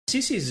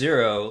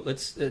CC0,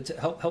 let's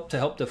to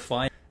help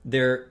define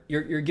there.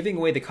 You're giving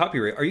away the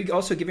copyright. Are you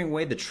also giving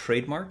away the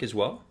trademark as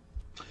well?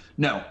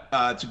 No,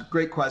 it's a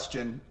great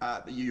question.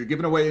 You're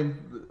giving away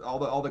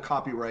all the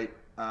copyright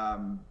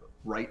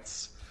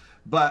rights,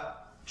 but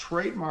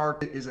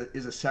trademark is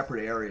a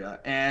separate area,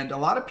 and a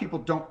lot of people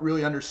don't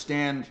really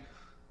understand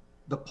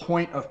the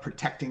point of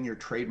protecting your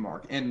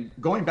trademark. And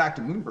going back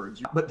to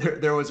Moonbirds, but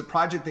there was a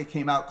project that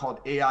came out called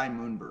AI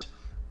Moonbirds.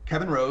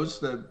 Kevin Rose,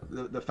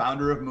 the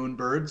founder of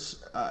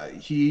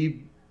Moonbirds,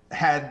 he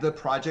had the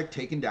project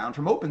taken down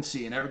from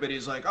OpenSea, and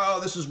everybody's like,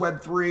 "Oh, this is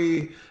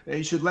Web3.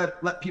 You should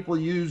let people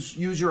use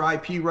your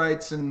IP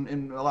rights,"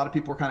 and a lot of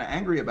people are kind of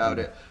angry about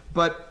it.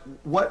 But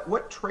what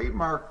a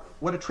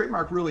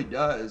trademark really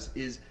does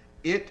is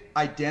it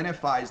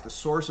identifies the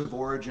source of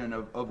origin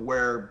of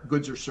where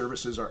goods or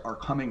services are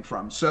coming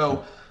from.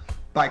 So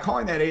by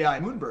calling that AI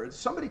Moonbirds,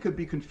 somebody could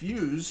be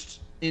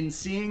confused in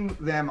seeing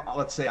them,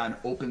 let's say on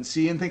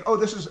OpenSea, and think, "Oh,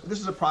 this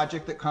is a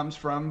project that comes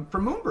from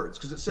Moonbirds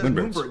because it says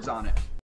Moonbirds on it."